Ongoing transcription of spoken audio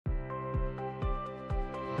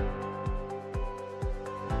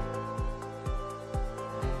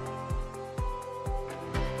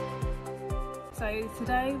So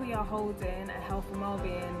today we are holding a health and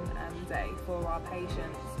wellbeing day for our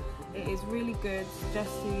patients. It is really good just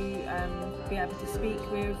to be able to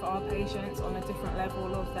speak with our patients on a different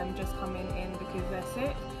level of them just coming in because they're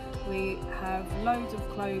sick. We have loads of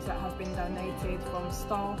clothes that have been donated from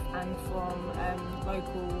staff and from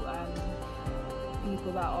local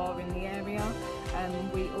people that are in the area.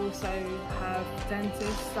 We also have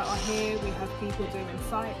dentists that are here, we have people doing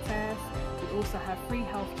sight tests, we also have free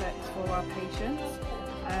health checks for our patients,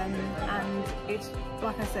 and it's,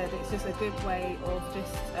 like I said, it's just a good way of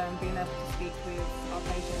just being able to speak with our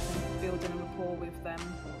patients and building a rapport with them.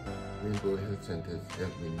 Rainbow Health Centers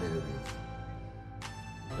help me in many ways.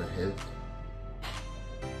 The health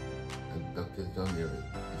and Dr. Daniel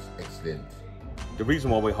is excellent. The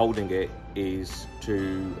reason why we're holding it is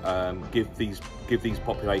to give these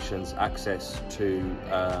populations access to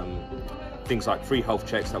things like free health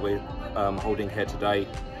checks that we're holding here today,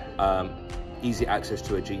 easy access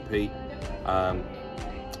to a GP.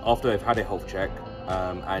 After they've had a health check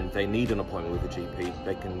and they need an appointment with a GP,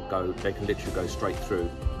 they can literally go straight through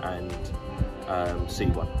and see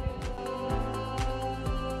one.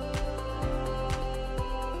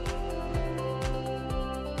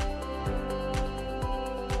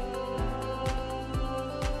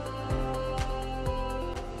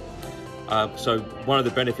 So one of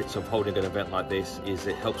the benefits of holding an event like this is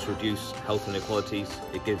it helps reduce health inequalities.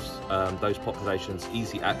 It gives those populations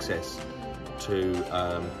easy access to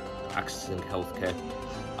accessing healthcare.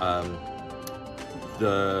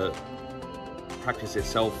 The practice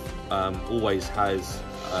itself always has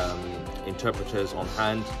interpreters on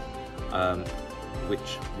hand,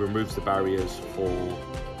 which removes the barriers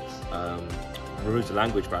removes the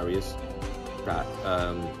language barriers that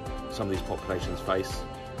some of these populations face.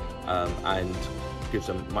 And gives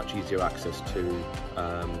them much easier access to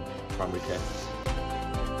primary care.